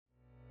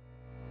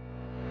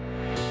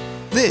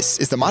This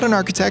is the Modern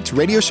Architect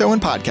radio show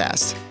and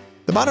podcast.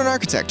 The Modern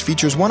Architect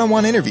features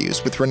one-on-one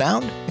interviews with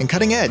renowned and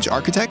cutting-edge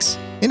architects,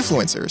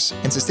 influencers,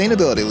 and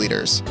sustainability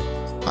leaders.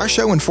 Our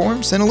show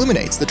informs and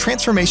illuminates the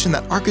transformation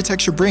that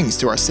architecture brings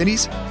to our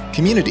cities,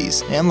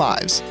 communities, and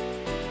lives.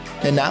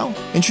 And now,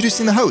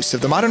 introducing the host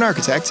of The Modern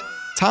Architect,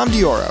 Tom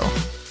Dioro.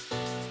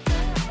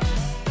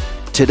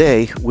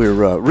 Today,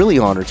 we're really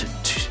honored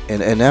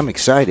and I'm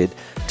excited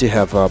to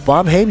have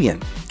Bob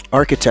Habian,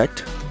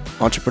 architect,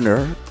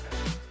 entrepreneur,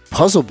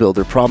 puzzle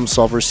builder, problem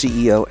solver,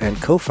 CEO,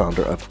 and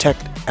co-founder of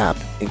Tect App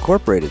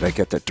Incorporated. I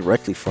get that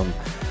directly from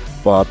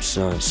Bob's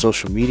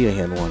social media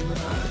handle on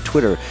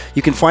Twitter.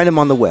 You can find him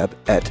on the web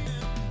at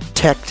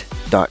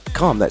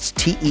tect.com. That's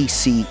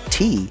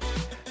TECT.com.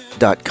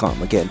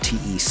 Again,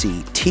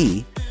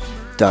 TECT.com.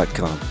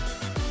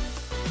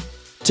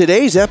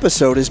 Today's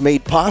episode is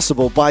made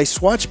possible by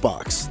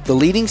Swatchbox, the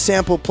leading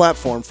sample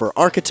platform for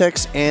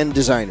architects and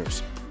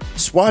designers.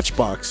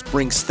 Swatchbox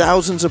brings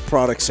thousands of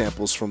product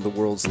samples from the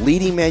world's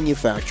leading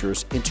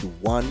manufacturers into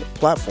one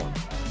platform.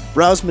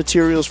 Browse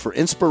materials for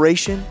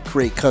inspiration,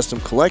 create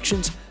custom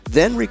collections,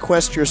 then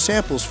request your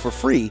samples for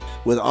free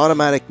with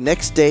automatic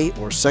next day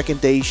or second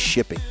day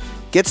shipping.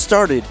 Get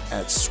started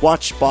at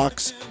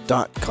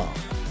swatchbox.com.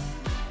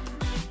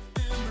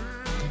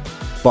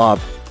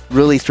 Bob,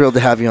 really thrilled to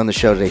have you on the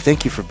show today.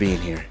 Thank you for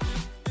being here.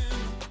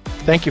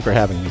 Thank you for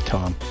having me,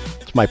 Tom.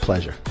 It's my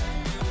pleasure.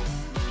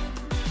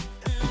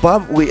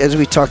 Bob, as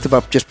we talked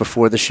about just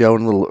before the show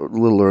and a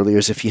little earlier,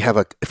 is if you have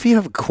a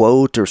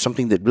quote or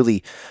something that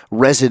really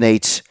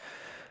resonates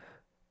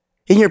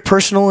in your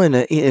personal and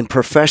in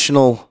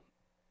professional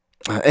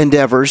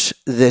endeavors,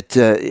 that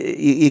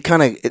you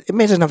kind of, it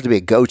doesn't have to be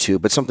a go-to,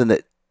 but something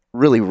that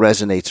really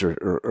resonates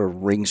or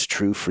rings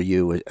true for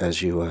you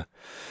as you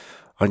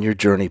on your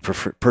journey,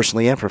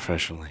 personally and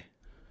professionally.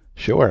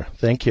 Sure,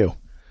 thank you.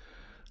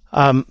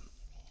 My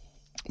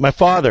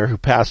father, who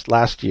passed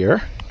last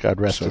year,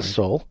 God rest his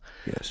soul.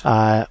 Yes.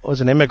 Was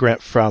an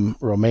immigrant from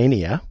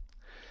Romania,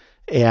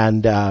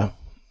 and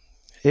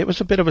it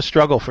was a bit of a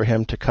struggle for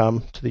him to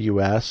come to the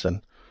U.S.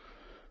 and,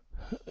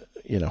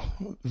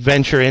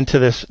 venture into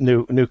this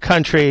new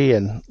country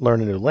and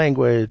learn a new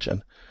language.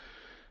 And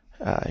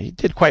he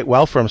did quite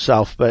well for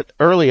himself, but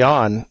early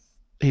on,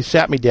 he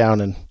sat me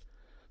down and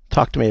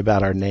talked to me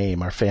about our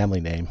name, our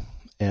family name,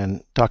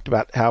 and talked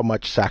about how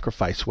much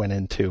sacrifice went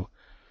into,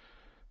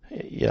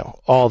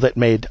 all that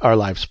made our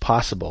lives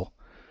possible.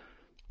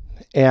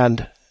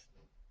 And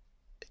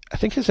I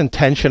think his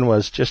intention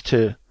was just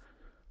to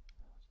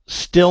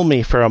still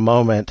me for a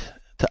moment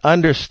to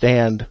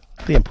understand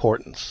the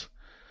importance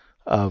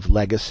of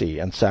legacy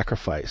and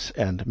sacrifice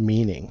and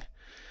meaning.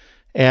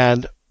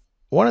 And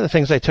one of the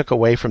things I took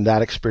away from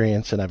that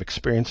experience, and I've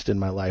experienced in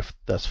my life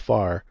thus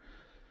far,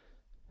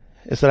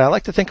 is that I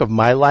like to think of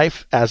my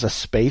life as a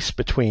space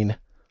between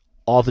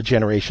all the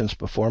generations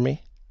before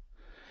me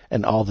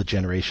and all the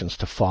generations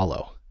to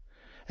follow.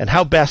 And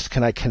how best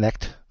can I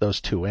connect those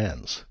two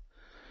ends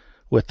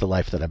with the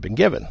life that I've been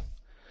given?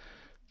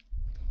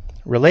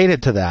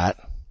 Related to that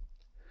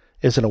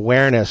is an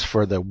awareness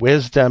for the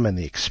wisdom and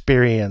the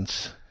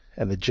experience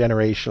and the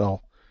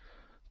generational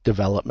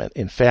development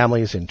in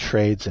families, in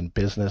trades, in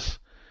business,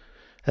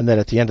 and that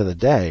at the end of the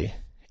day,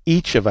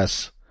 each of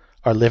us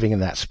are living in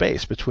that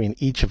space between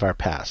each of our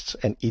pasts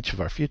and each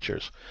of our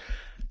futures.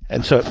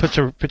 And so it puts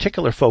a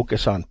particular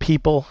focus on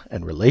people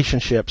and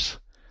relationships,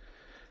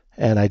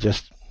 and I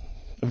just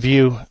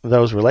view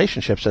those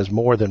relationships as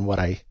more than what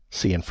I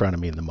see in front of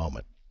me in the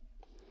moment.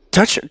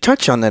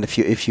 Touch on that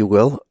if you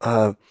will.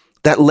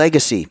 That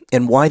legacy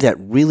and why that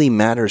really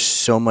matters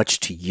so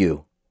much to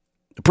you,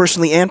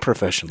 personally and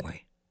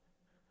professionally.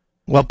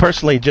 Well,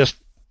 personally, just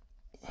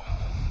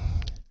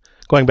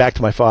going back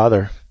to my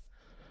father,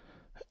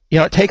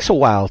 it takes a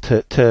while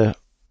to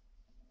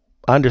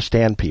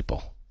understand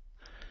people,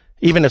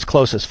 even as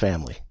close as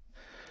family.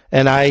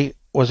 And I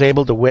was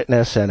able to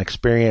witness and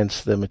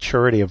experience the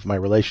maturity of my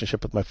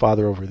relationship with my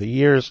father over the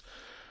years,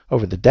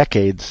 over the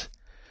decades.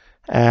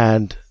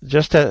 And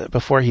just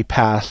before he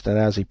passed and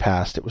as he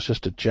passed, it was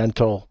just a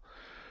gentle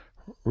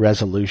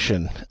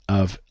resolution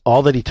of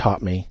all that he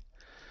taught me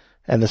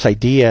and this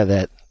idea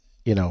that,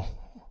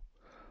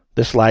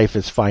 this life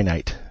is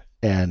finite.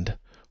 And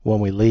when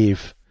we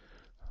leave,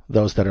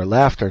 those that are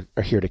left are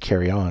here to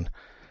carry on.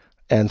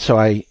 And so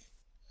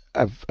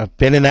I've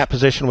been in that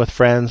position with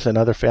friends and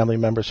other family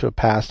members who have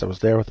passed. I was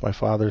there with my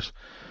father's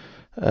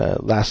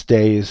last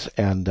days,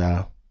 and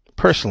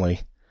personally,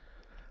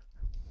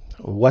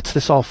 what's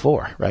this all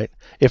for, right?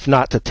 If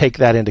not to take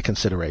that into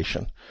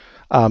consideration.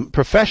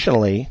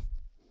 Professionally,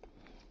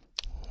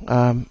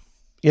 coming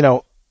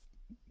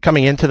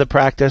into the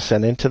practice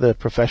and into the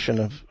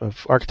profession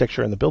of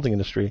architecture in the building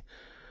industry,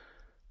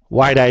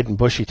 wide-eyed and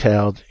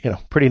bushy-tailed,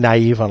 pretty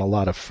naive on a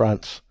lot of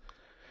fronts.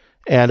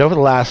 And over the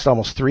last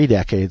almost 3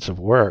 decades of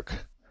work,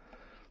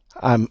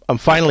 I'm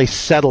finally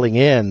settling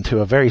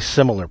into a very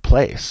similar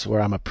place where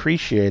I'm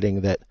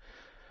appreciating that,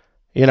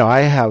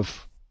 I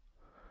have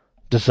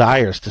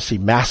desires to see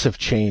massive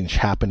change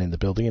happen in the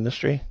building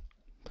industry.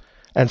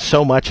 And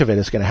so much of it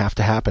is going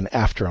to happen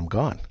after I'm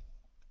gone.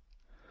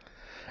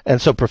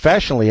 And so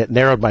professionally, it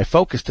narrowed my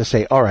focus to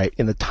say, all right,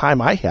 in the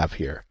time I have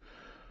here,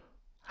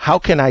 how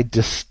can I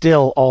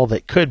distill all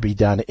that could be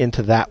done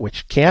into that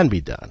which can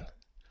be done?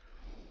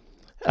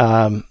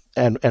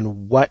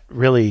 And what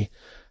really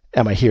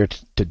am I here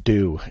to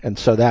do? And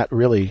so that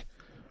really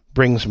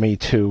brings me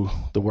to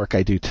the work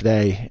I do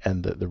today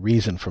and the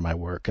reason for my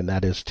work, and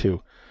that is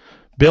to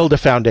build a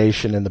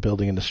foundation in the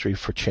building industry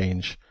for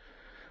change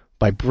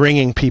by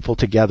bringing people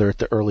together at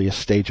the earliest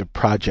stage of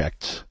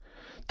projects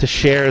to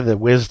share the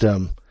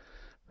wisdom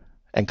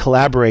and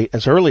collaborate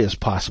as early as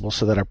possible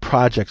so that our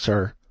projects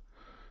are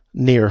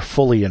near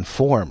fully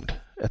informed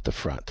at the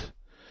front.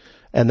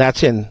 And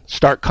that's in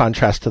stark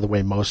contrast to the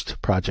way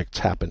most projects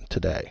happen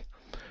today.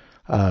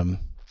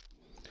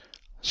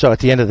 So at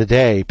the end of the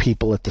day,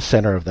 people at the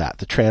center of that,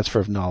 the transfer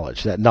of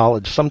knowledge, that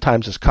knowledge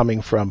sometimes is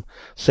coming from,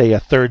 say, a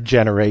third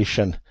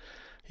generation,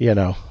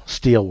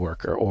 steel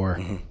worker or,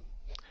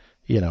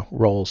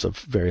 roles of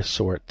various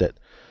sort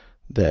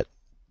that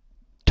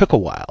took a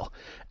while.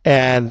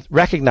 And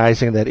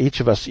recognizing that each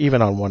of us,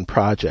 even on one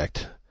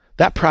project,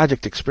 that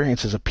project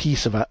experience is a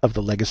piece of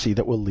the legacy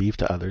that we'll leave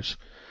to others,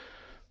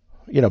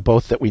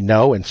 both that we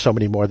know and so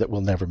many more that we'll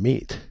never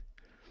meet.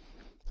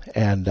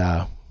 And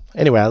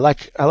anyway, I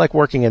like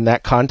working in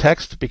that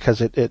context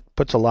because it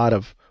puts a lot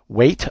of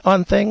weight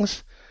on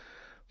things,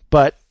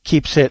 but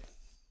keeps it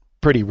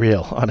pretty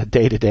real on a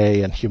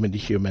day-to-day and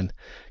human-to-human,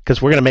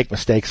 because we're going to make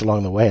mistakes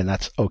along the way, and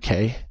that's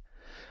okay.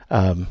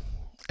 And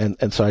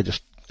so I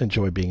just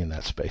enjoy being in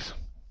that space.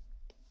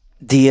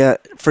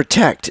 For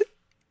Tect,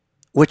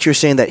 what you're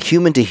saying, that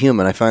human to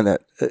human, I find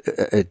that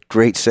a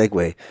great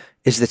segue,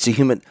 is that it's a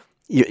human.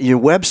 Your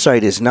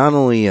website is not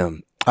only,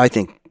 I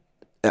think,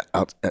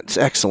 it's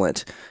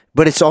excellent,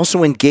 but it's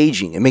also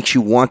engaging. It makes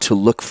you want to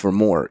look for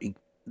more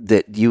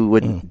that you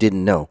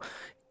didn't know.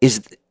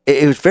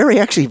 It was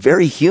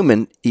very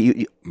human.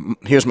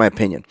 Here's my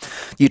opinion.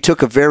 You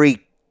took a very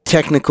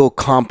technical,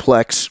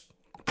 complex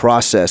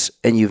process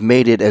and you've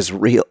made it as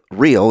real,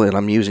 and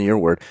I'm using your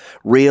word,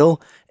 real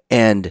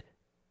and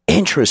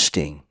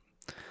interesting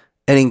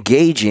and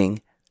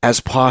engaging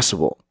as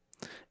possible.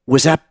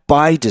 Was that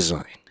by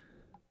design?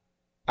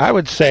 I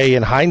would say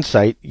in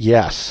hindsight,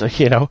 yes.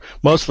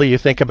 Mostly you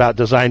think about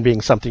design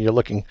being something you're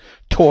looking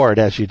toward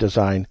as you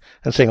design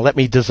and saying, let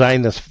me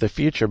design this for the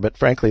future. But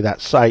frankly,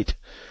 that site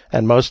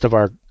and most of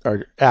our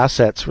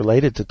assets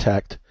related to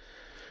Tect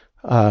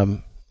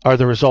are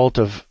the result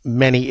of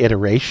many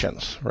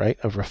iterations, right,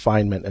 of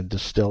refinement and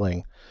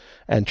distilling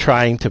and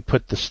trying to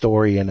put the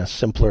story in a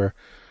simpler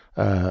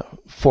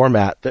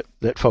format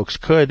that folks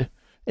could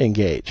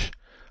engage.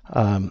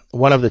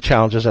 One of the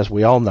challenges, as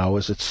we all know,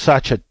 is it's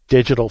such a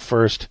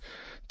digital-first,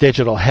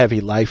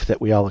 digital-heavy life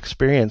that we all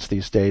experience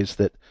these days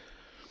that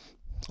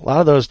a lot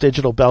of those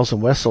digital bells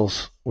and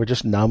whistles we're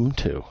just numb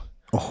to.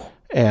 Oh.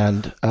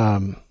 And,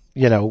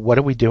 what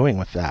are we doing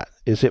with that?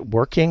 Is it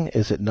working?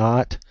 Is it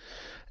not?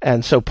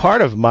 And so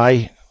part of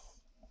my,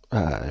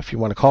 if you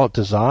want to call it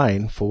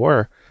design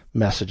for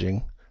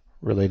messaging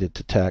related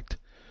to Tect,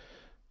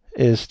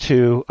 is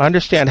to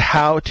understand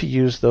how to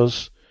use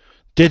those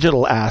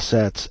digital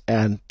assets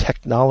and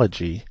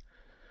technology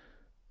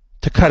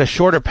to cut a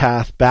shorter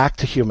path back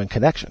to human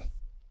connection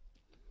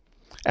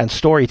and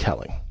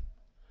storytelling.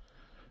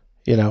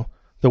 The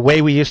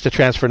way we used to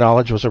transfer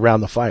knowledge was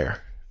around the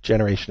fire,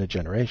 generation to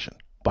generation,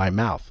 by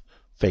mouth,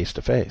 face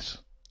to face.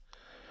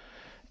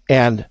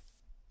 And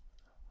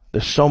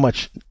there's so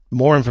much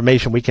more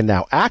information we can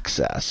now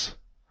access.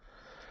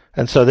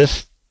 And so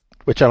this,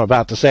 which I'm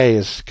about to say,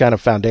 is kind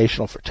of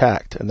foundational for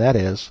Tect, and that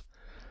is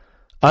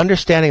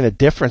understanding the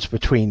difference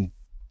between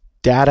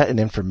data and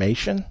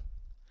information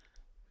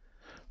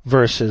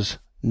versus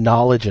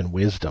knowledge and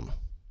wisdom.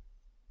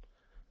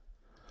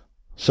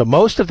 So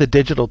most of the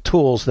digital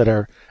tools that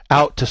are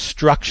out to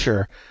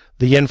structure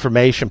the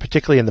information,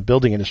 particularly in the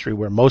building industry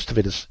where most of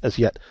it is as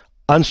yet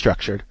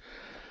unstructured,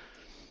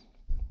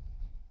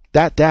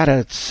 that data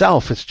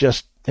itself is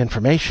just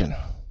information.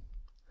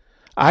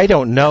 I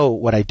don't know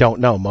what I don't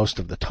know most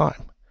of the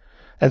time.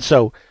 And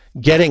so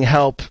getting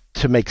help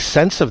to make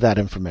sense of that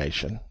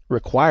information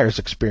requires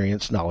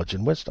experience, knowledge,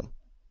 and wisdom.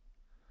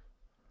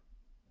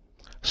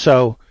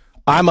 So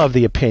I'm of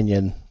the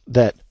opinion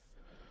that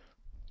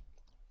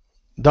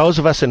those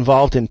of us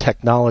involved in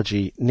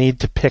technology need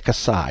to pick a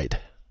side.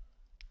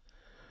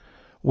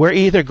 We're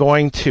either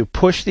going to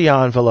push the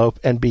envelope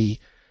and be,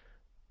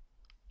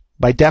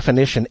 by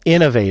definition,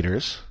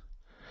 innovators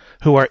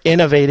who are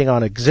innovating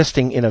on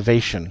existing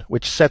innovation,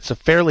 which sets a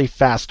fairly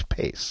fast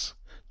pace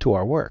to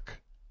our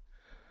work.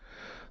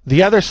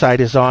 The other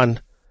side is on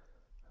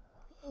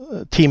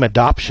team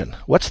adoption.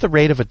 What's the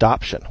rate of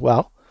adoption?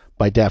 Well,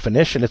 by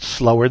definition, it's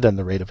slower than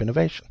the rate of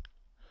innovation.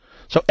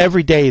 So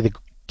every day the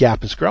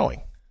gap is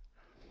growing.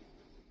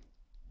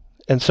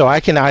 And so I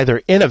can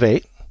either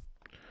innovate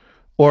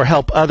or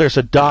help others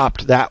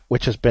adopt that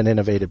which has been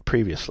innovated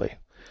previously.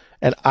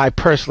 And I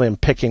personally am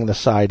picking the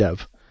side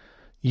of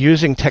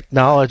using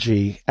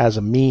technology as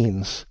a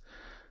means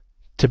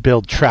to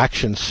build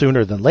traction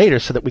sooner than later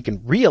so that we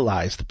can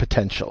realize the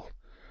potential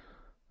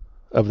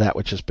of that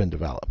which has been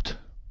developed.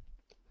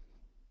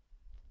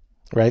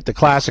 right? The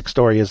classic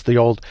story is the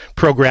old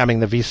programming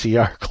the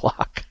VCR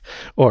clock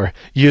or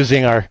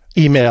using our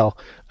email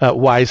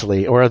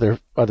wisely or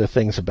other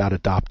things about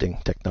adopting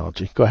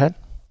technology. Go ahead.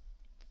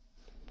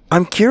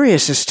 I'm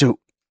curious as to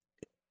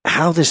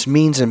how this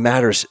means and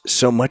matters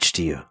so much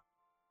to you,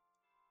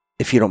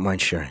 if you don't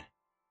mind sharing.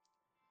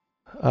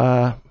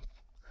 I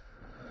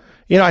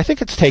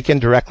think it's taken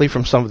directly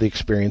from some of the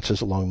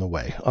experiences along the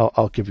way.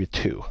 I'll give you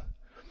two.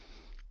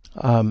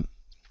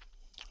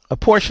 A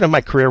portion of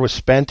my career was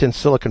spent in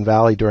Silicon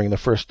Valley during the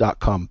first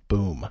dot-com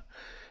boom,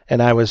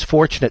 and I was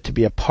fortunate to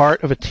be a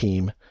part of a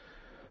team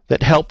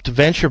that helped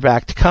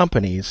venture-backed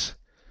companies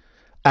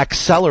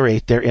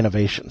accelerate their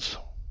innovations.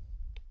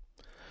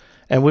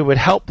 And we would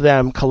help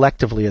them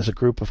collectively as a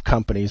group of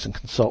companies and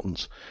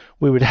consultants.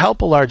 We would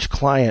help a large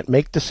client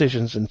make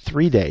decisions in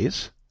 3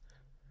 days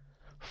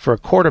for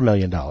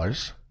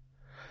 $250,000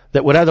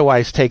 that would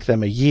otherwise take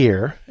them a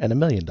year and $1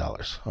 million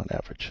on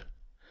average.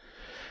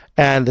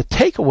 And the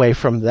takeaway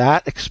from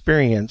that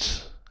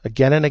experience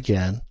again and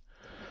again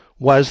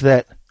was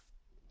that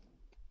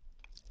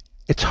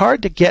it's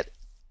hard to get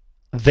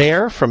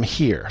there from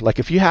here. Like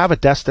if you have a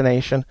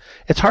destination,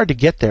 it's hard to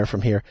get there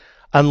from here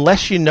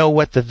unless you know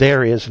what the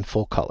there is in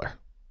full color.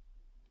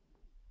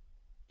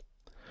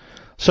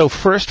 So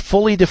first,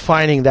 fully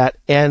defining that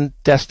end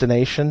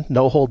destination,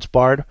 no holds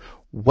barred.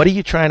 What are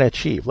you trying to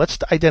achieve? Let's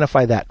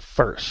identify that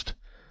first.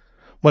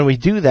 When we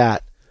do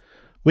that,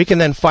 we can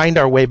then find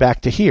our way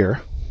back to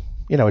here,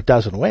 a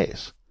dozen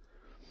ways,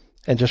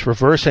 and just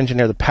reverse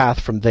engineer the path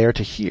from there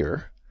to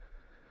here.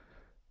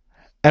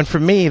 And for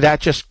me, that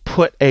just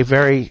put a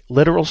very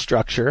literal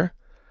structure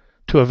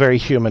to a very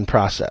human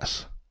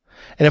process.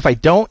 And if I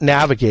don't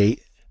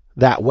navigate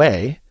that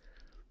way,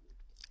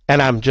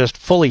 and I'm just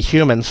fully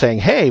human saying,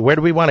 hey, where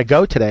do we want to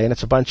go today? And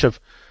it's a bunch of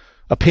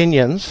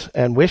opinions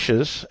and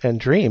wishes and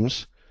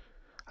dreams.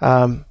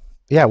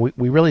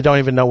 We really don't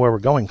even know where we're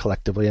going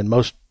collectively. And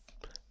most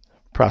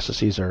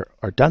processes are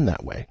done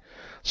that way.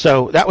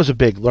 So that was a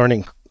big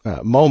learning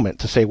moment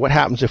to say, what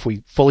happens if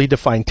we fully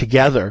define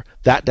together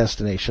that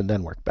destination,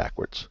 then work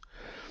backwards?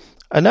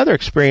 Another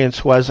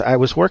experience was I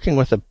was working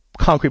with a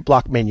concrete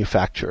block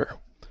manufacturer.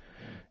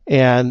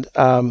 And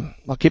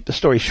I'll keep the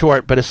story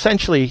short, but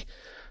essentially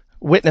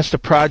witnessed a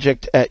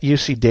project at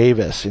UC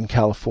Davis in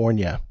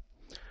California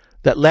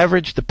that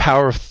leveraged the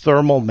power of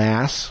thermal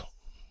mass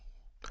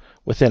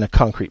within a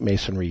concrete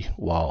masonry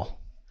wall.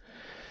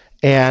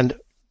 And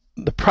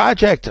the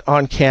project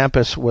on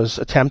campus was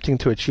attempting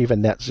to achieve a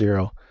net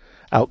zero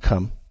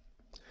outcome.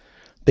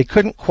 They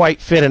couldn't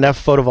quite fit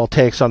enough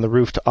photovoltaics on the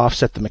roof to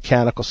offset the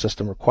mechanical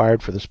system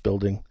required for this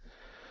building.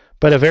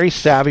 But a very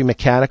savvy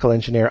mechanical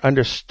engineer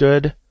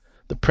understood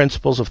the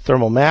principles of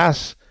thermal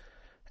mass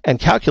and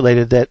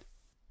calculated that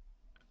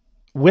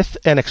with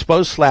an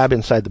exposed slab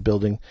inside the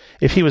building,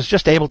 if he was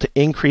just able to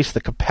increase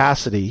the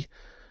capacity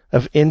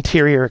of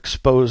interior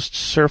exposed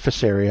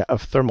surface area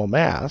of thermal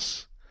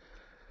mass,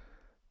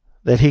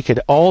 that he could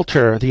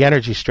alter the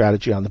energy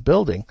strategy on the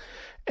building.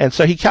 And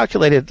so he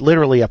calculated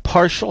literally a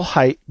partial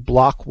height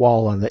block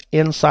wall on the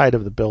inside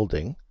of the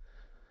building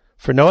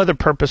for no other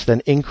purpose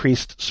than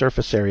increased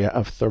surface area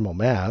of thermal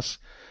mass,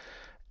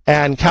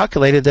 and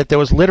calculated that there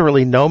was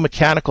literally no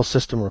mechanical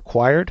system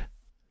required,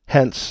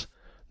 hence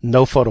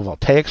no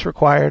photovoltaics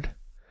required,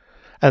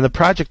 and the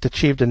project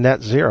achieved a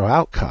net zero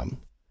outcome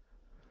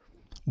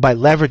by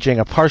leveraging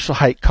a partial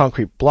height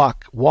concrete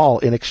block wall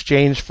in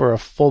exchange for a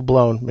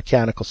full-blown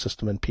mechanical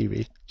system and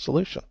PV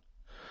solution,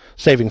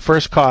 saving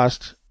first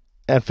cost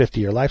and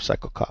 50-year life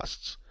cycle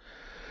costs.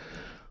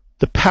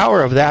 The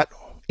power of that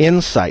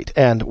insight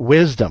and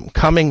wisdom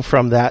coming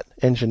from that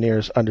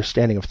engineer's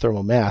understanding of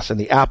thermal mass and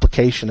the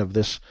application of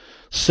this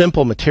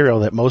simple material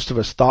that most of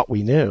us thought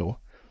we knew,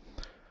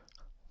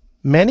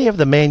 many of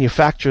the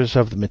manufacturers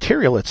of the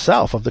material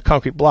itself, of the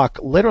concrete block,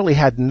 literally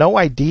had no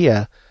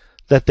idea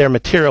that their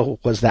material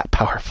was that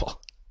powerful.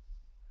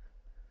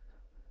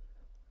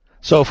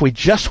 So if we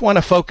just want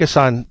to focus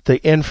on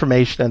the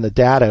information and the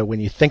data,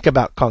 when you think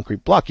about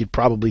concrete block, you'd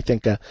probably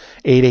think a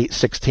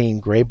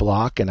 8816 gray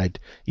block, and I'd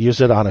use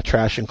it on a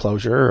trash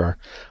enclosure or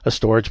a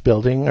storage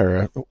building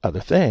or other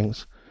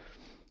things,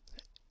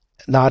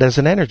 not as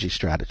an energy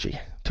strategy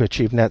to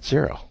achieve net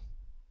zero.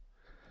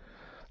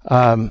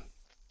 The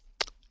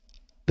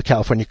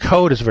California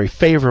Code is very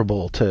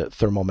favorable to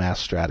thermal mass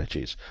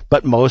strategies,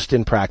 but most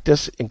in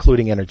practice,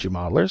 including energy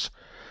modelers,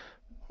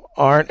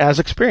 aren't as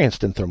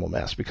experienced in thermal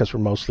mass because we're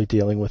mostly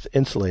dealing with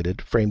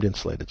framed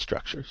insulated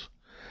structures.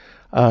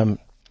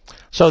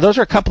 So those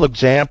are a couple of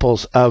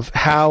examples of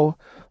how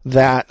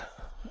that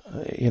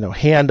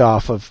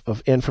handoff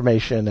of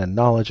information and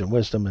knowledge and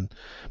wisdom and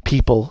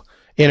people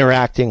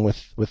interacting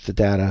with the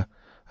data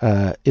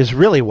is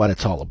really what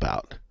it's all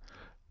about.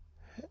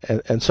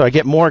 And so I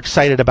get more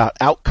excited about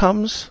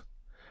outcomes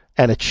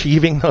and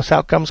achieving those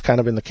outcomes,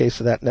 kind of in the case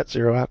of that net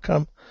zero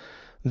outcome,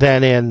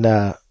 than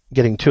in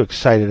getting too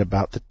excited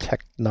about the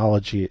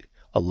technology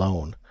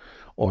alone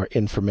or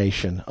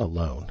information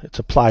alone. It's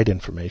applied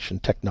information,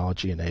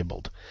 technology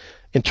enabled,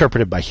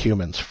 interpreted by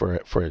humans for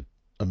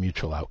a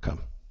mutual outcome.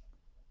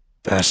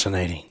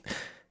 Fascinating.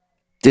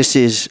 This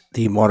is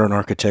the Modern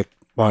Architect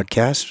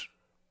podcast.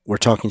 We're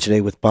talking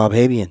today with Bob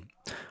Habian,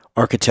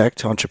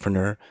 architect,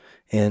 entrepreneur,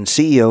 and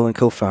CEO and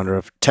co-founder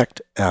of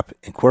Tect App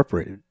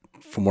Incorporated.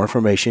 For more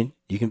information,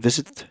 you can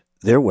visit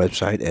their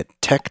website at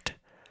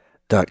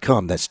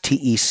tect.com. That's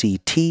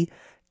TECT.com,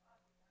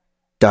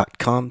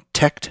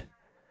 tect.com.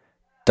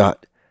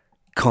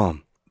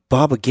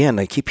 Bob, again,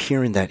 I keep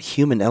hearing that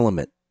human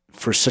element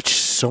for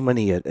so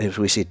many, as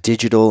we say,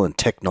 digital and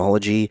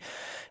technology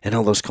and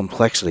all those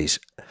complexities.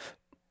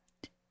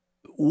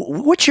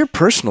 What's your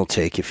personal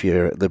take, if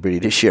you're at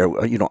liberty to share,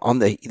 on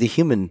the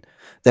human,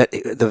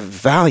 the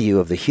value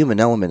of the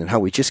human element and how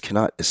we just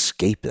cannot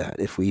escape that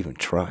if we even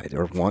tried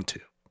or want to?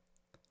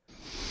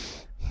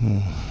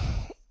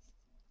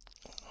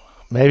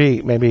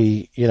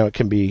 Maybe it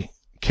can be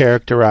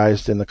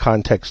characterized in the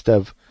context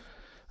of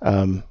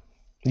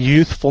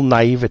youthful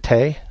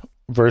naivete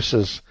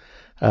versus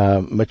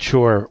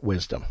mature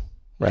wisdom,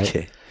 right?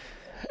 Okay.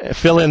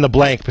 Fill in the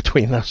blank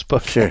between those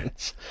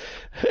bookends.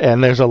 Sure.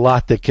 And there's a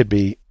lot that could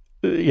be,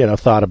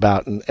 thought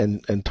about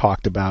and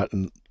talked about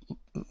and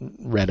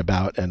read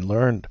about and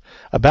learned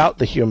about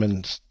the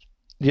human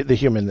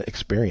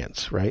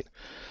experience, right?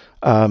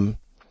 One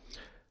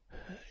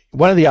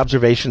of the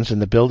observations in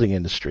the building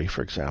industry,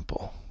 for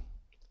example,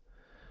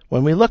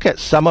 when we look at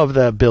some of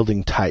the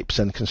building types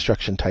and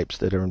construction types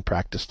that are in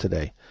practice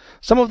today,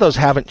 some of those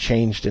haven't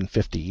changed in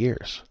 50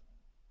 years.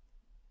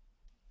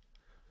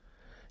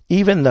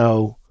 Even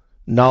though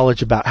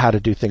knowledge about how to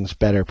do things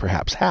better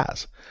perhaps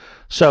has.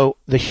 So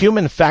the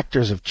human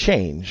factors of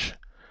change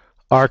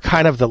are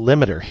kind of the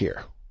limiter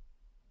here.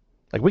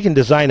 Like, we can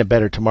design a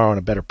better tomorrow and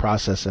a better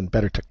process and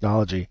better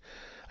technology,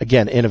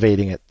 again,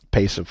 innovating at the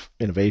pace of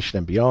innovation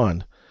and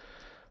beyond,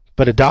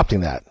 but adopting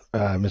that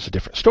is a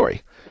different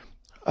story.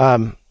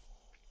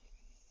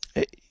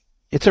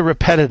 It's a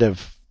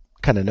repetitive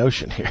kind of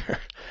notion here.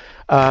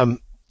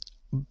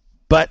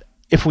 But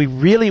if we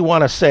really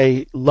want to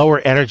say lower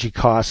energy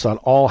costs on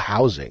all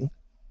housing,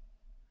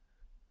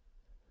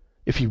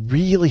 if you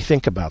really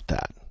think about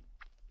that,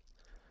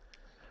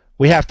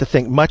 we have to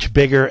think much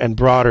bigger and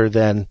broader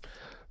than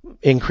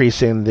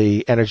increasing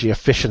the energy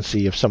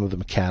efficiency of some of the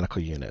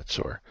mechanical units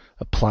or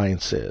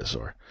appliances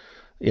or,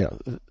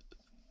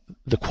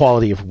 the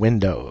quality of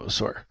windows,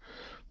 or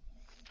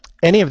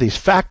any of these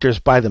factors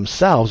by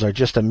themselves are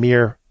just a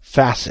mere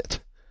facet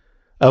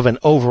of an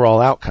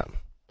overall outcome.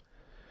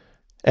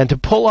 And to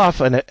pull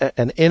off an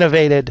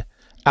innovated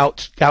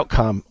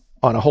outcome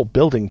on a whole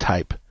building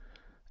type,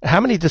 how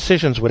many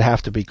decisions would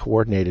have to be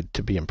coordinated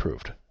to be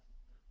improved?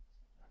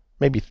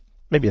 Maybe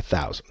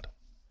 1,000.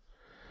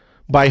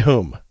 By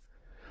whom?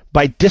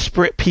 By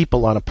disparate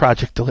people on a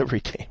project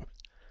delivery team,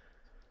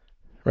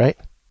 right?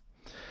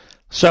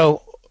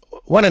 So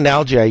one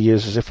analogy I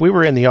use is, if we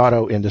were in the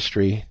auto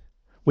industry,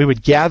 we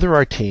would gather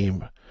our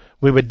team,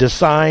 we would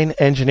design,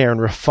 engineer,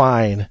 and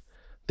refine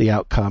the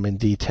outcome in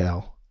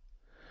detail.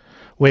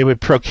 We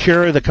would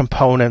procure the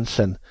components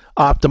and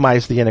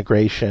optimize the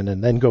integration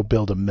and then go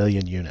build 1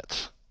 million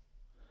units.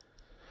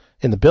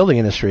 In the building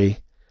industry,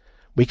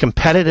 we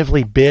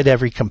competitively bid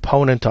every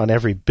component on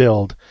every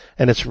build,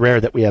 and it's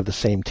rare that we have the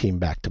same team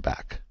back to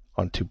back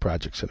on 2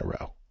 projects in a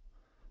row.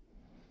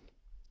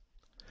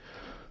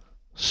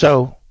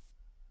 So,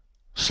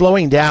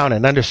 slowing down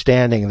and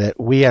understanding that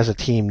we as a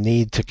team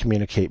need to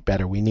communicate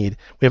better.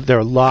 There are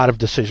a lot of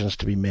decisions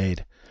to be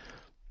made,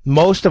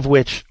 most of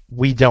which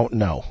we don't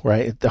know,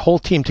 right? The whole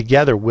team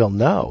together will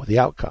know the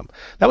outcome.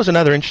 That was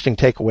another interesting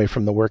takeaway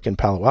from the work in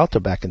Palo Alto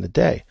back in the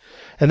day.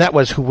 And that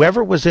was,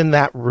 whoever was in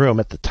that room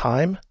at the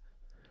time,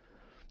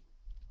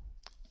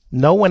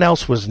 no one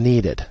else was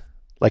needed.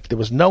 Like, there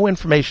was no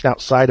information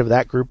outside of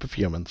that group of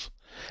humans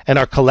and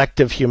our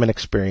collective human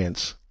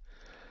experience.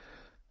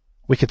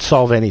 We could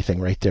solve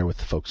anything right there with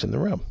the folks in the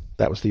room.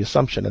 That was the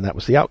assumption, and that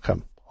was the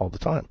outcome all the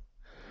time.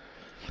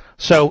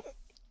 So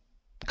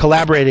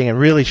collaborating and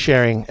really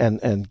sharing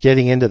and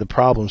getting into the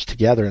problems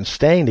together and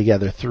staying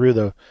together through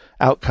the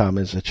outcome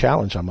is a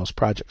challenge on most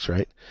projects,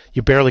 right?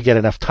 You barely get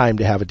enough time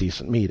to have a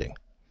decent meeting.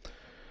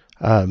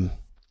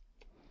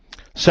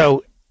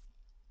 So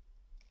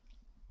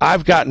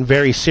I've gotten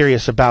very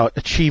serious about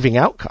achieving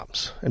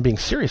outcomes and being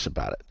serious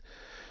about it.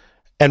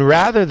 And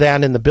rather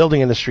than in the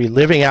building industry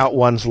living out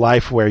one's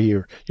life where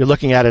you're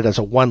looking at it as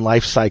a one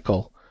life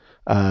cycle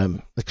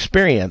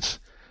experience,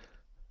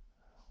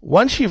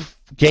 once you've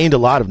gained a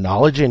lot of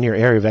knowledge in your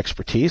area of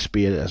expertise,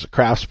 be it as a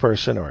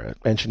craftsperson or an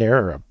engineer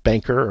or a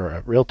banker or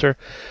a realtor,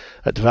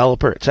 a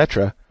developer,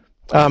 etc.,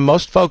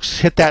 most folks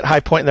hit that high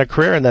point in their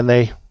career and then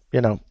they,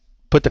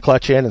 put the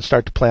clutch in and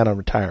start to plan on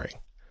retiring.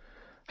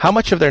 How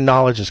much of their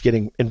knowledge is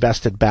getting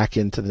invested back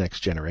into the next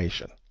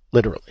generation,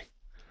 literally?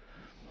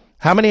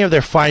 How many of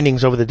their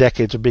findings over the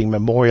decades are being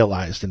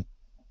memorialized and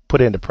put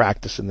into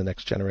practice in the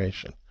next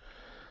generation?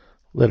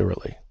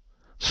 Literally.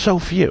 So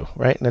few,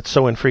 right? And it's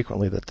so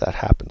infrequently that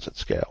happens at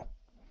scale.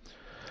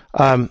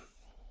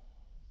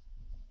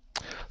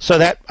 So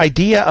that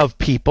idea of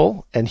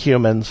people and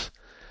humans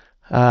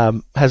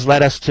has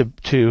led us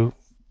to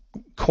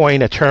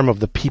coin a term of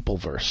the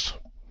people-verse.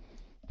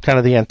 kind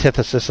of the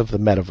antithesis of the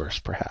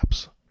metaverse,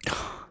 perhaps.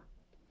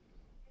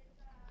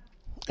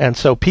 And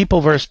so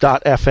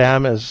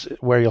peopleverse.fm is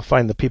where you'll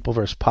find the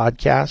Peopleverse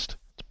podcast.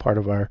 It's part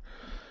of our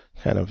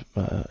kind of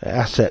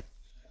asset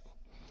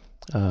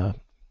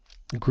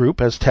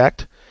group as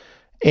Tect.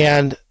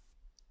 And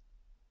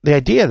the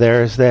idea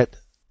there is that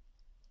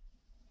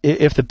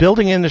if the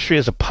building industry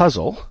is a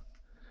puzzle,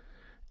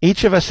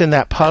 each of us in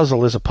that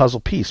puzzle is a puzzle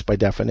piece by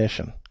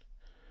definition.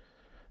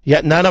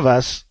 Yet none of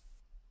us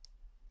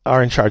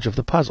are in charge of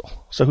the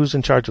puzzle. So who's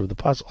in charge of the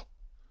puzzle?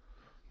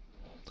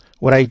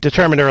 What I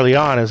determined early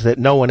on is that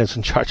no one is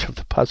in charge of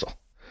the puzzle.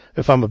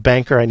 If I'm a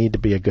banker, I need to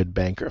be a good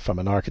banker. If I'm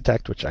an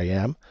architect, which I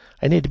am,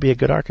 I need to be a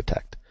good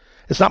architect.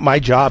 It's not my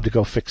job to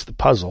go fix the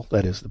puzzle,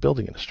 that is the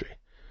building industry.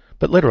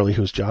 But literally,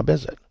 whose job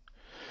is it?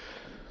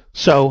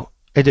 So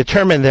I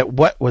determined that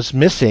what was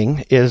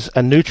missing is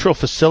a neutral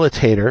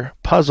facilitator,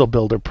 puzzle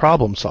builder,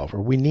 problem solver.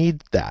 We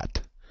need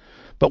that.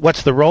 But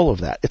what's the role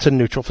of that? It's a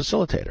neutral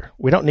facilitator.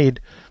 We don't need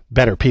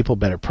better people,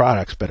 better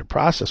products, better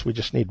process. We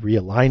just need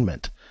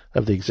realignment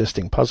of the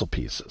existing puzzle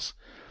pieces.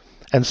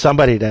 And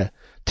somebody to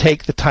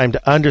take the time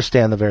to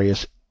understand the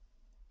various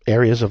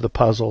areas of the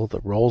puzzle,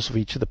 the roles of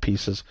each of the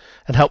pieces,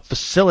 and help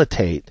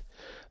facilitate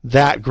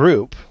that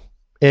group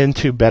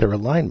into better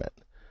alignment.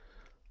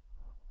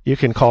 You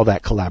can call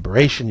that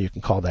collaboration. You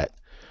can call that,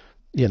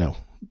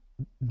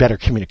 better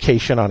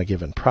communication on a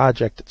given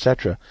project,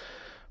 etc.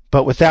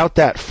 But without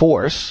that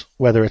force,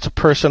 whether it's a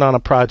person on a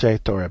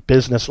project or a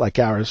business like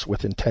ours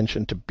with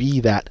intention to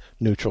be that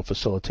neutral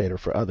facilitator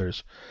for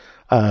others,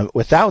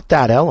 without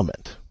that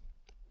element,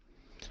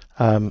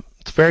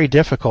 it's very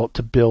difficult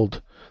to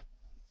build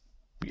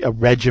a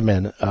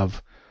regimen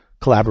of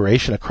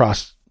collaboration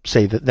across,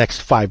 say, the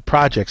next 5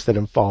 projects that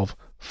involve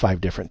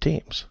 5 different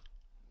teams.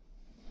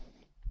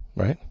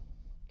 Right?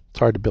 It's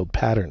hard to build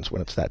patterns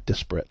when it's that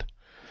disparate.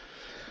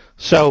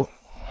 So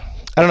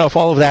I don't know if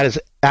all of that is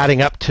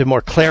adding up to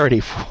more clarity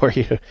for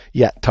you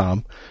yet,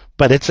 Tom,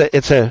 but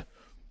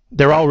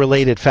they're all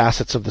related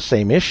facets of the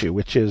same issue,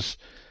 which is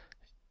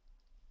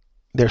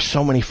there's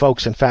so many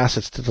folks and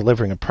facets to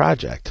delivering a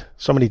project,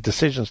 so many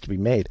decisions to be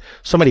made,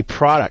 so many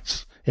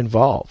products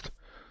involved,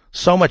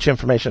 so much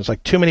information. It's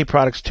like too many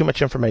products, too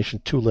much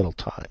information, too little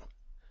time.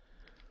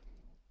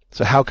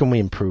 So how can we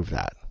improve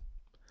that?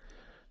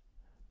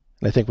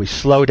 And I think we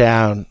slow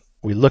down,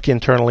 we look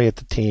internally at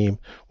the team,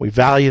 we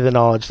value the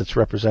knowledge that's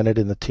represented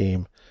in the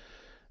team,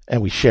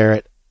 and we share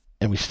it,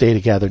 and we stay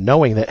together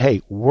knowing that,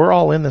 hey, we're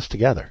all in this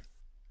together.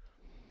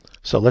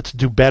 So let's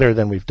do better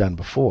than we've done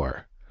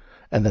before,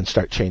 and then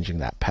start changing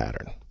that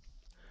pattern.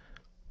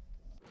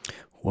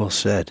 Well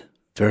said.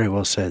 Very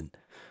well said.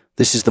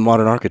 This is the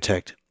Modern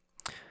Architect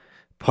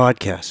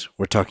podcast.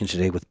 We're talking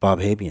today with Bob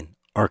Habian,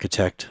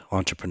 architect,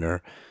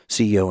 entrepreneur,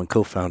 CEO, and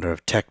co-founder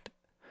of Tect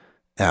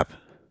App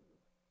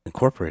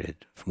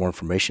Incorporated. For more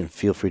information,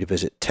 feel free to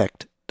visit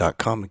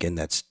tect.com. Again,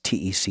 that's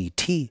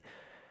TECT.com.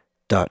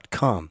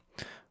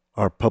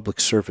 Our public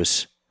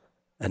service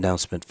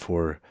announcement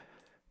for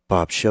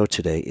Bob's show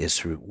today is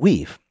through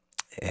Weave.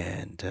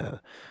 And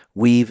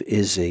Weave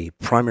is a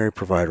primary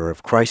provider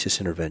of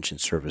crisis intervention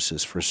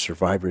services for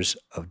survivors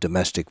of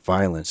domestic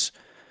violence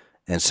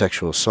and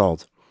sexual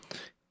assault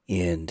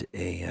in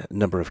a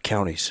number of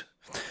counties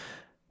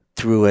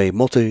through a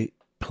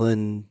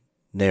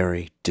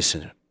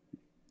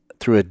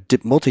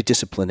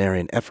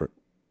multidisciplinary effort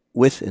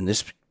with, in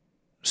this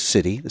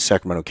city, the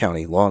Sacramento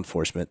County Law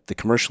Enforcement, the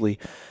Commercially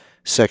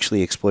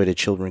Sexually Exploited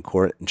Children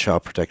Court and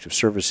Child Protective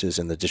Services,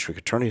 and the District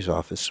Attorney's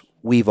Office.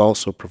 Weave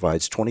also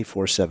provides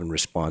 24/7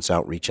 response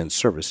outreach and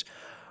service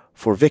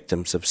for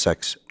victims of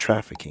sex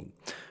trafficking.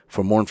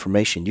 For more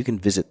information, you can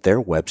visit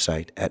their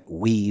website at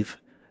Weave,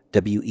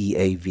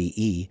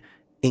 WEAVE,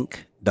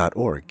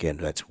 Inc.org. Again,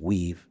 that's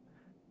Weave,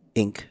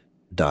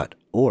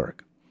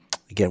 Inc.org.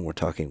 Again, we're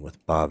talking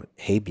with Bob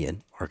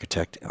Habian,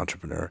 architect,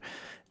 entrepreneur,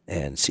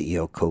 and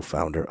CEO,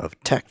 co-founder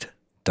of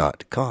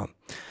Tect.com.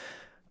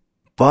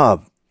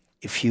 Bob,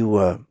 if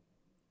you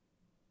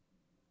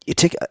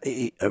take,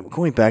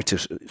 going back to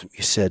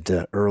you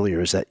said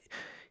earlier, is that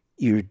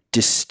you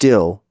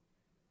distill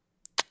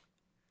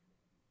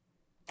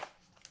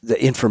the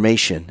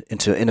information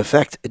into, in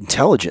effect,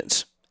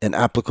 intelligence and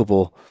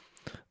applicable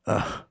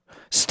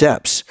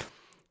steps.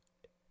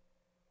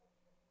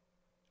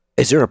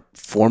 Is there a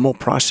formal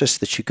process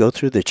that you go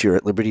through that you're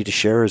at liberty to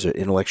share as an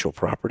intellectual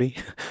property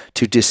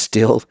to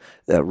distill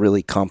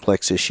really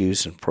complex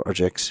issues and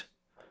projects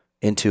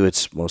into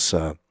its most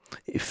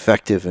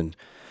effective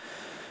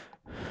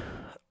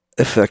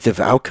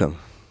outcome?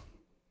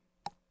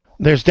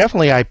 There's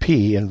definitely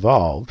IP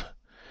involved,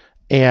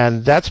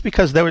 and that's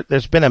because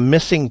there's been a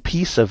missing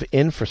piece of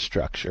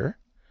infrastructure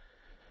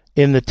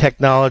in the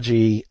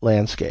technology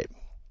landscape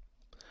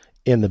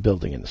in the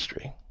building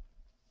industry.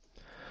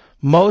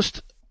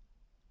 Most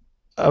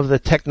of the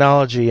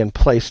technology in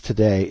place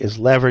today is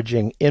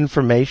leveraging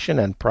information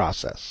and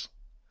process.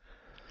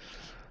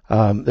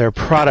 There are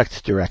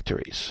product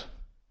directories.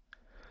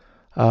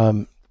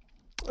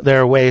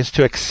 There are ways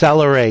to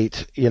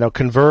accelerate,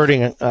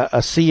 converting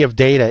a sea of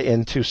data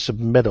into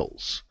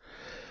submittals.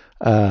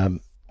 BIM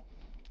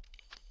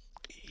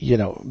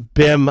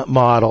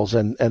models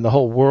and the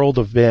whole world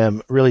of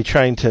BIM, really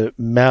trying to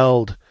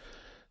meld,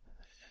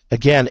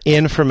 again,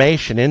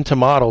 information into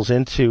models,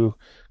 into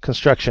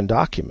construction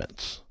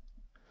documents.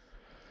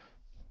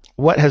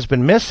 What has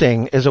been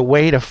missing is a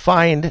way to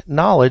find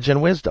knowledge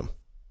and wisdom.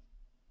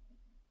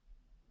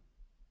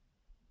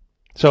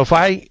 So if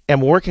I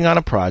am working on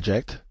a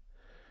project,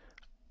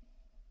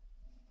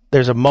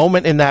 there's a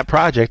moment in that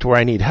project where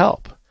I need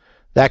help.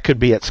 That could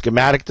be at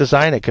schematic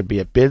design, it could be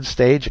at bid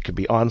stage, it could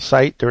be on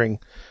site during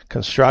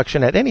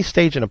construction. At any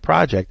stage in a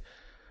project,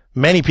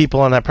 many people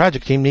on that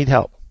project team need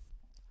help.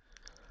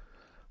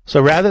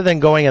 So rather than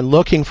going and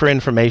looking for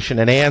information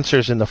and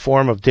answers in the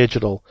form of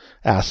digital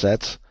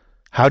assets,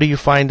 how do you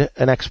find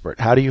an expert?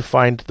 How do you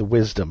find the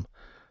wisdom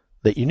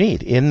that you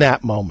need in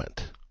that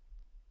moment?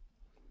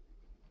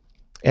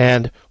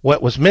 And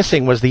what was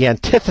missing was the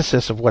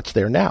antithesis of what's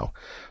there now.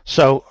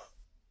 So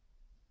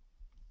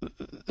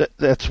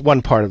that's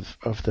one part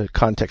of the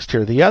context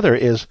here. The other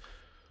is,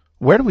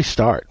 where do we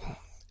start?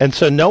 And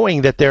so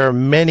knowing that there are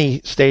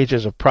many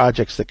stages of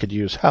projects that could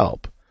use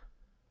help,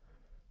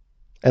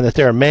 and that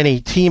there are many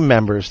team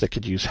members that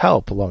could use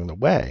help along the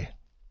way,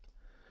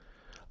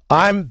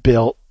 I'm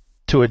built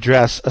to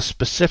address a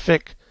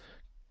specific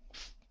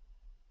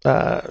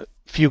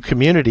few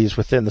communities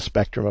within the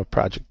spectrum of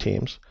project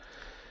teams.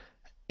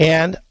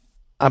 And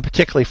I'm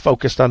particularly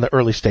focused on the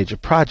early stage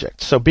of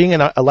projects. So being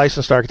a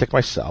licensed architect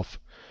myself,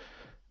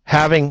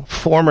 having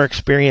former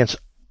experience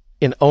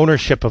in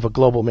ownership of a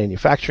global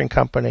manufacturing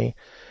company,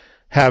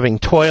 having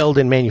toiled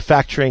in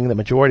manufacturing the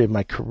majority of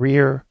my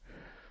career,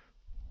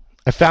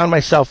 I found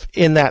myself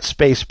in that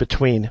space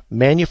between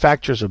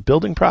manufacturers of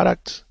building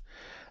products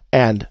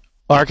and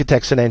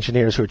architects and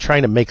engineers who are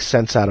trying to make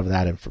sense out of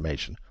that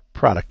information,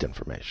 product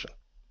information.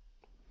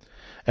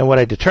 And what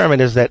I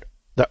determined is that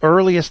the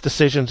earliest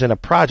decisions in a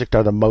project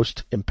are the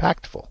most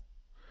impactful.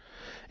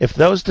 If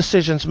those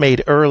decisions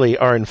made early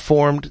are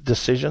informed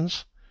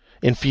decisions,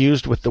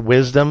 infused with the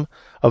wisdom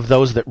of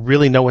those that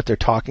really know what they're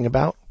talking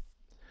about,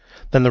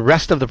 then the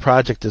rest of the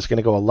project is going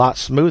to go a lot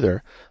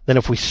smoother than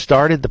if we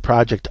started the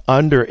project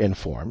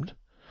under-informed,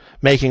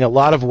 making a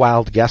lot of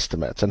wild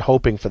guesstimates and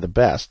hoping for the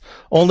best,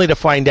 only to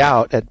find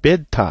out at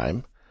bid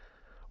time,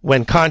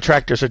 when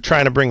contractors are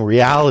trying to bring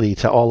reality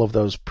to all of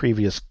those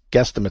previous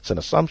guesstimates and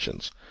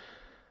assumptions,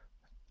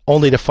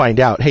 only to find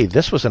out, hey,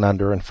 this was an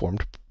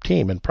under-informed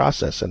team and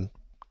process and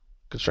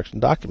construction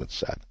documents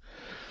said.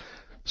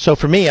 So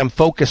for me, I'm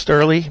focused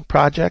early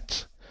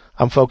projects.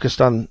 I'm focused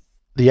on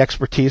the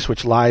expertise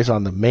which lies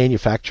on the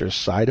manufacturer's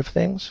side of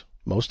things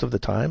most of the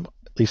time,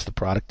 at least the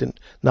product and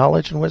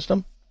knowledge and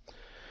wisdom.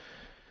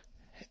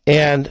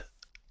 And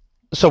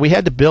so we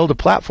had to build a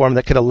platform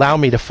that could allow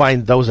me to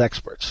find those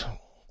experts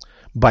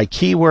by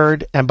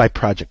keyword and by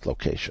project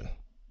location.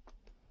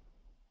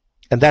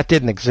 And that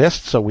didn't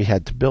exist, so we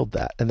had to build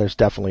that. And there's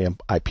definitely an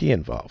IP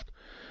involved.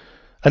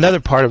 Another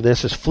part of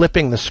this is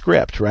flipping the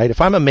script, right?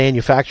 If I'm a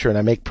manufacturer and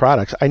I make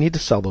products, I need to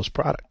sell those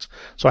products.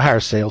 So I hire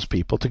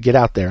salespeople to get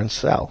out there and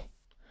sell.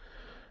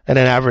 And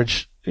an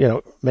average,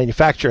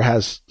 manufacturer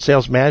has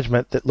sales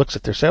management that looks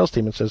at their sales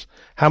team and says,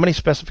 how many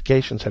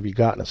specifications have you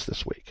gotten us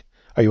this week?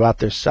 Are you out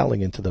there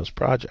selling into those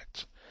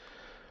projects?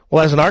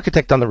 Well, as an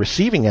architect on the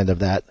receiving end of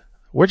that,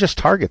 we're just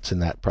targets in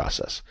that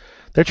process.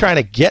 They're trying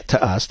to get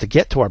to us, to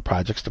get to our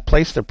projects, to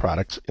place their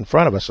products in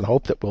front of us and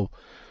hope that we'll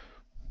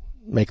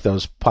make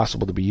those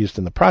possible to be used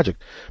in the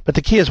project. But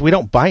the key is we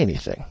don't buy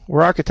anything.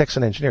 We're architects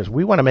and engineers.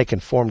 We want to make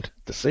informed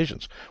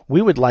decisions.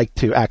 We would like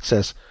to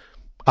access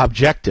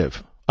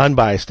objective,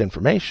 unbiased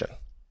information.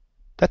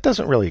 That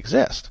doesn't really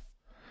exist.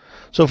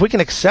 So if we can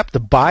accept the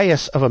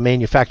bias of a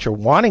manufacturer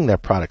wanting their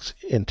products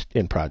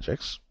in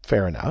projects,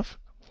 fair enough.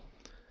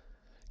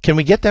 Can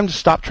we get them to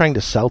stop trying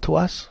to sell to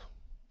us?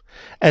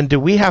 And do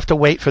we have to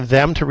wait for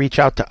them to reach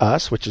out to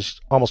us, which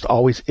is almost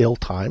always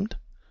ill-timed?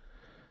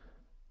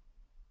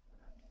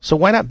 So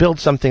why not build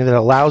something that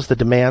allows the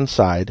demand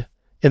side,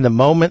 in the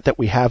moment that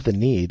we have the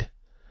need,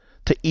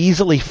 to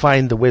easily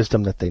find the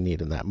wisdom that they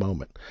need in that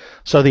moment?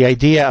 So the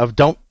idea of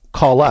don't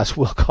call us,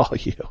 we'll call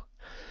you,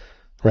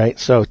 right?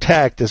 So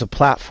Tect is a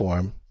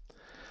platform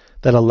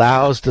that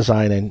allows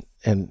design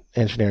and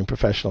engineering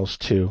professionals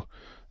to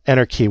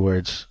enter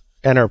keywords,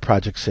 enter a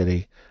project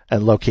city,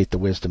 and locate the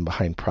wisdom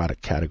behind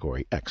product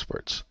category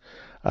experts.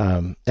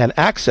 And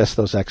access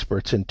those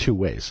experts in two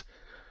ways: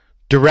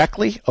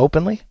 directly,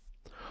 openly,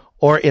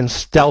 or in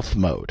stealth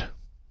mode,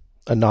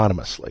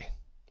 anonymously.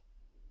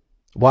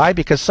 Why?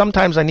 Because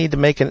sometimes I need to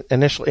make an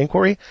initial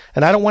inquiry,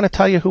 and I don't want to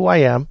tell you who I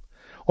am,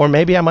 or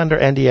maybe I'm under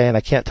NDA and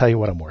I can't tell you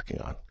what I'm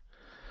working on.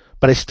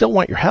 But I still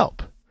want your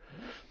help.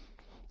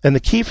 And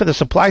the key for the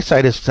supply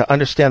side is to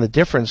understand the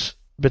difference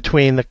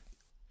between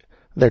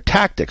their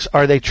tactics.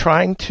 Are they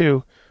trying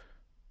to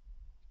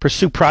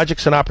pursue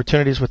projects and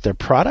opportunities with their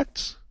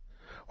products,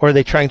 or are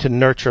they trying to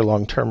nurture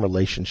long-term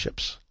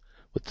relationships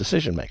with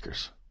decision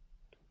makers?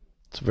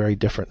 It's a very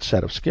different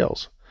set of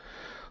skills.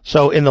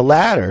 So in the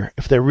latter,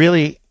 if they're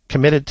really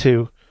committed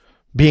to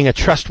being a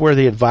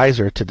trustworthy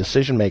advisor to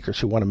decision makers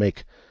who want to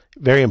make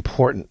very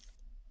important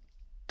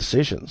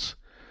decisions,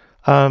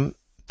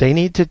 they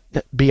need to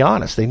be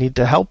honest. They need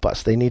to help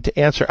us. They need to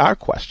answer our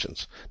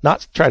questions,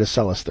 not try to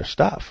sell us their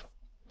stuff.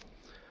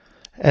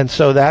 And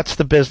so that's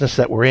the business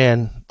that we're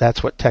in.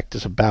 That's what Tect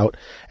is about.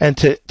 And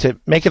to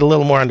make it a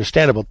little more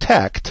understandable,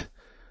 Tect,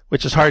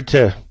 which is hard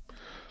to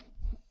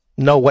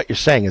know what you're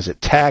saying. Is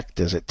it Tect?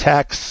 Is it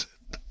Text?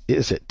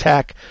 Is it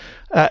Tech?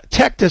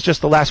 Tect is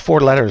just the last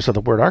 4 letters of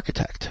the word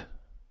architect.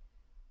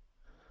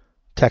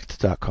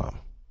 Tect.com.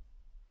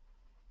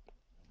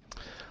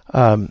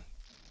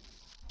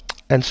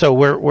 And so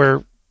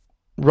we're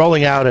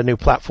rolling out a new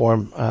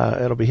platform.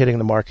 It'll be hitting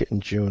the market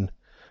in June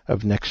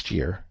of next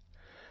year.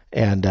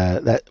 And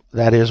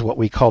that is what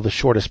we call the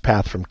shortest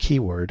path from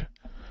keyword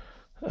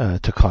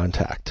to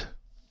contact.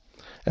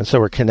 And so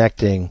we're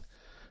connecting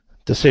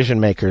decision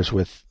makers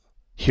with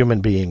human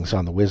beings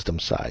on the wisdom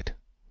side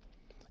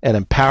and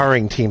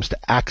empowering teams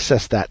to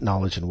access that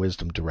knowledge and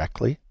wisdom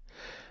directly.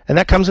 And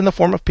that comes in the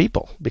form of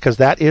people, because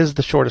that is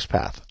the shortest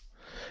path.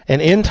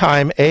 And in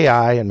time,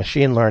 AI and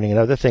machine learning and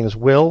other things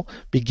will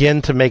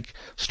begin to make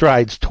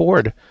strides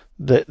toward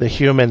the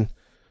human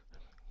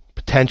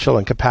potential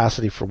and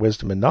capacity for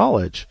wisdom and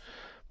knowledge.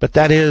 But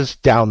that is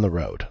down the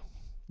road. A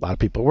lot of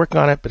people are working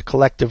on it, but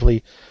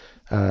collectively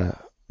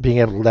being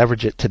able to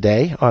leverage it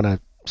today on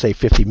a, say,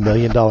 $50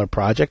 million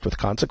project with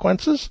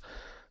consequences,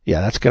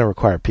 that's going to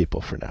require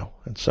people for now.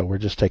 And so we're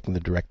just taking the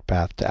direct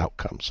path to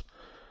outcomes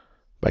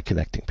by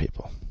connecting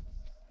people.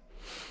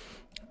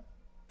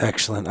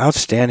 Excellent.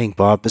 Outstanding,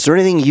 Bob. Is there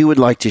anything you would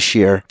like to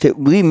share that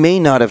we may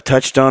not have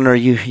touched on or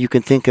you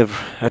can think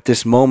of at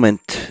this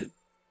moment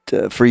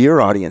for your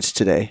audience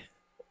today?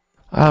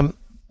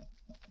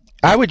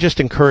 I would just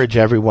encourage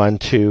everyone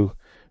to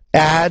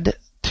add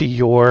to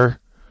your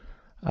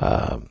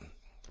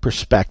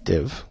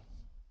perspective,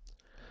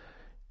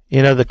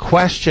 the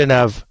question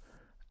of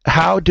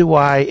how do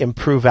I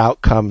improve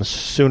outcomes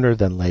sooner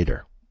than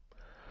later?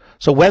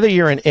 So whether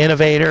you're an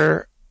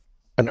innovator,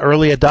 an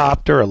early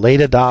adopter, a late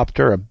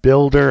adopter, a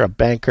builder, a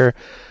banker,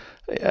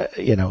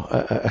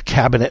 a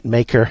cabinet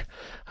maker,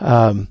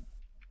 in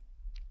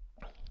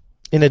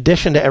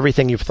addition to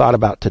everything you've thought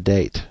about to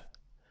date,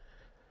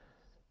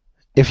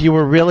 if you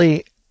were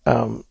really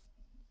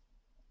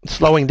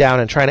slowing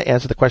down and trying to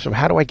answer the question of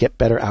how do I get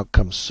better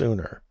outcomes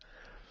sooner,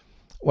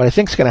 what I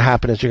think is going to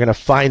happen is you're going to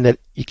find that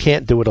you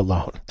can't do it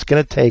alone. It's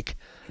going to take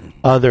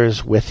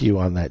others with you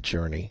on that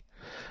journey.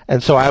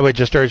 And so I would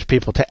just urge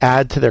people to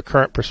add to their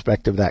current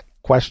perspective that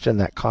question,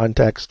 that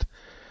context,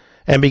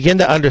 and begin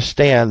to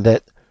understand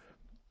that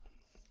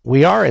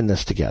we are in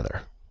this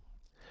together.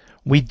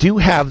 We do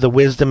have the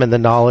wisdom and the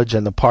knowledge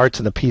and the parts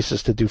and the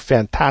pieces to do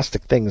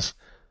fantastic things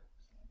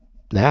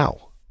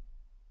now.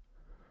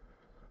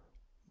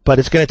 But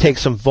it's going to take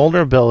some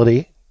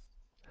vulnerability.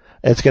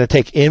 It's going to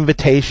take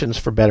invitations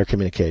for better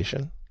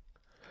communication.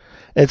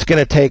 It's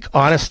going to take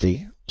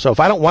honesty. So if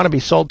I don't want to be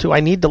sold to, I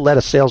need to let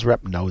a sales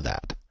rep know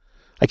that.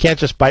 I can't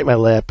just bite my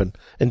lip and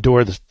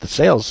endure the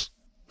sales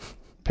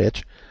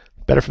pitch.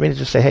 Better for me to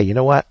just say, hey, you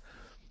know what?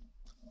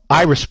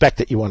 I respect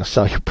that you want to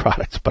sell your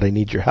products, but I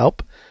need your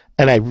help.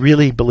 And I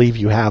really believe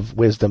you have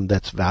wisdom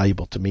that's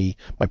valuable to me,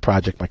 my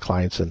project, my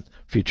clients, and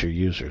future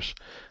users.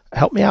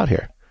 Help me out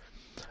here.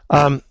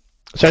 So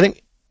I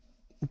think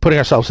putting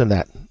ourselves in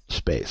that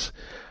space.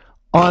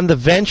 On the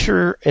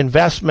venture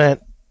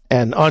investment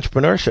and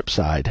entrepreneurship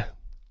side,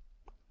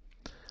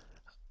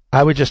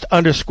 I would just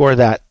underscore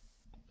that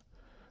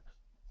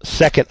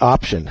second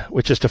option,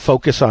 which is to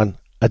focus on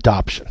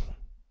adoption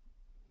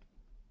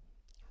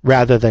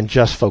rather than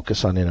just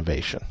focus on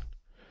innovation.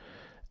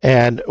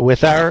 And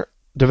with our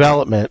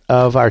development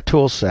of our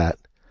tool set,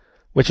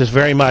 which is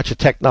very much a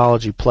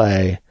technology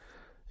play,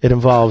 it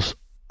involves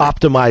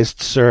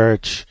optimized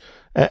search,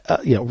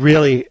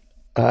 really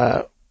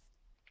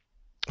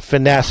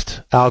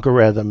finessed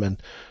algorithm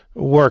and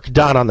work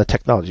done on the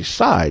technology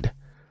side.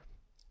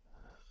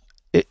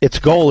 Its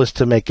goal is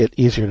to make it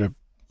easier to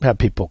have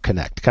people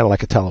connect, kind of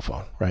like a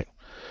telephone, right?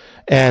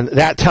 And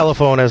that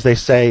telephone, as they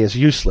say, is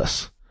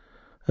useless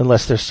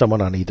unless there's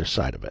someone on either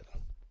side of it.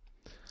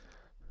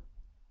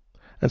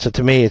 And so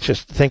to me, it's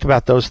just think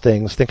about those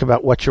things, think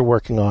about what you're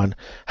working on,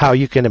 how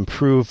you can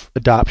improve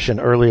adoption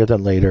earlier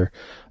than later,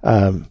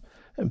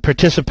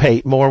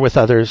 participate more with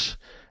others,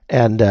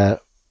 and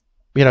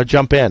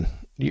jump in.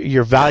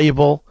 You're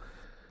valuable,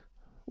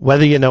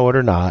 whether you know it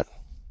or not.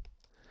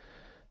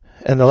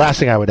 And the last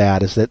thing I would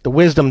add is that the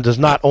wisdom does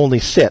not only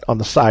sit on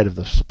the side of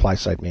the supply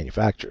side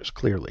manufacturers,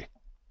 clearly,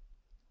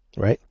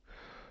 right?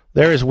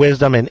 There is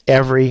wisdom in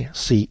every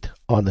seat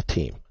on the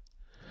team.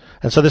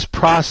 And so this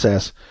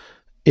process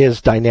is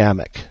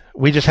dynamic.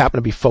 We just happen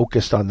to be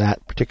focused on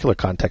that particular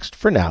context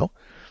for now,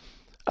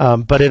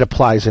 but it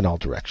applies in all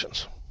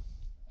directions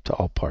to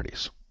all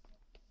parties.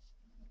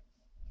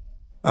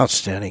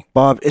 Outstanding.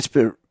 Bob, it's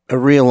been a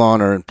real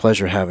honor and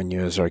pleasure having you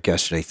as our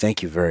guest today.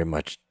 Thank you very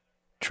much,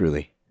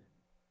 truly.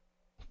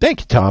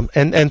 Thank you, Tom,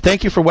 and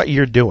thank you for what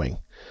you're doing.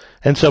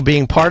 And so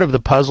being part of the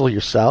puzzle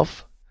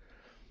yourself,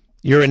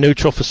 you're a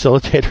neutral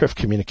facilitator of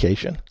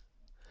communication.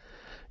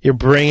 You're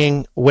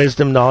bringing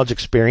wisdom, knowledge,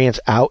 experience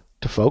out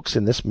to folks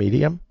in this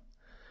medium.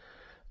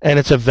 and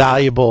it's a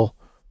valuable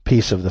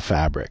piece of the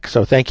fabric.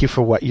 So thank you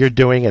for what you're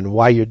doing and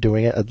why you're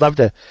doing it. I'd love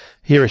to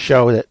hear a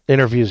show that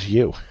interviews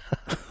you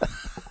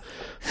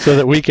so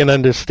that we can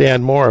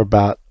understand more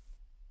about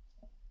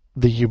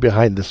the you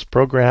behind this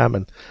program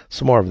and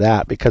some more of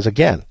that, because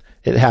again,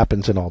 it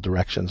happens in all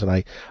directions. And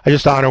I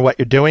just honor what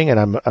you're doing, and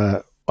I'm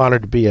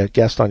honored to be a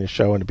guest on your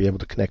show and to be able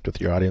to connect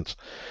with your audience.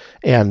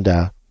 And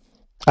I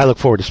look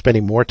forward to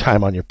spending more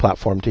time on your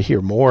platform to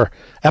hear more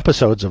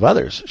episodes of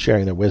others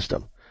sharing their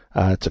wisdom.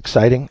 It's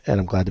exciting, and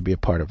I'm glad to be a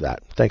part of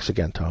that. Thanks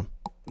again, Tom.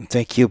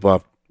 Thank you,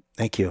 Bob.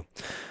 Thank you.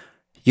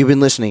 You've been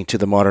listening to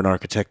the Modern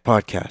Architect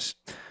Podcast.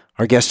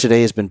 Our guest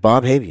today has been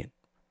Bob Habian,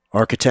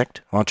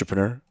 architect,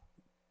 entrepreneur,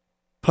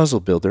 puzzle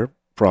builder,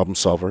 problem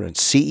solver, and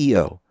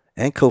CEO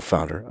and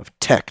co-founder of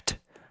Tect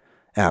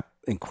App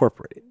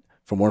Incorporated.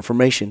 For more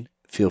information,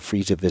 feel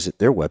free to visit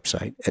their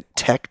website at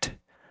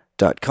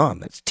tect.com.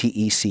 That's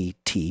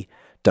TECT.com,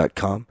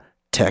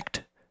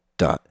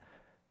 tect.com.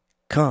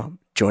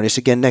 Join us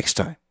again next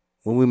time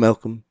when we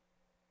welcome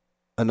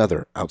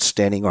another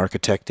outstanding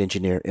architect,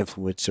 engineer,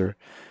 influencer,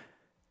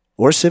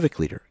 or civic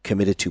leader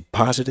committed to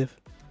positive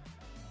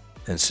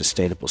and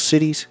sustainable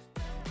cities,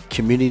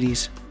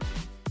 communities,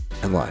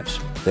 and lives.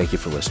 Thank you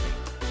for listening.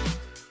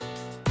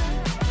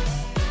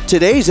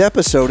 Today's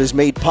episode is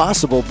made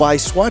possible by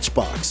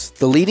Swatchbox,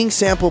 the leading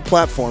sample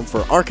platform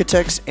for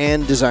architects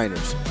and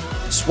designers.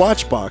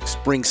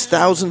 Swatchbox brings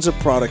thousands of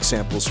product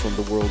samples from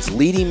the world's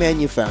leading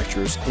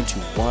manufacturers into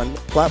one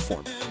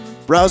platform.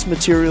 Browse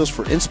materials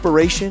for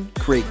inspiration,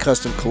 create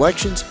custom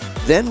collections,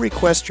 then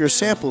request your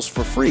samples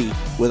for free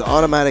with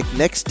automatic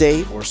next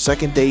day or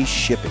second day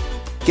shipping.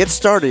 Get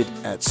started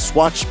at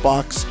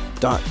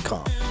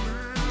swatchbox.com.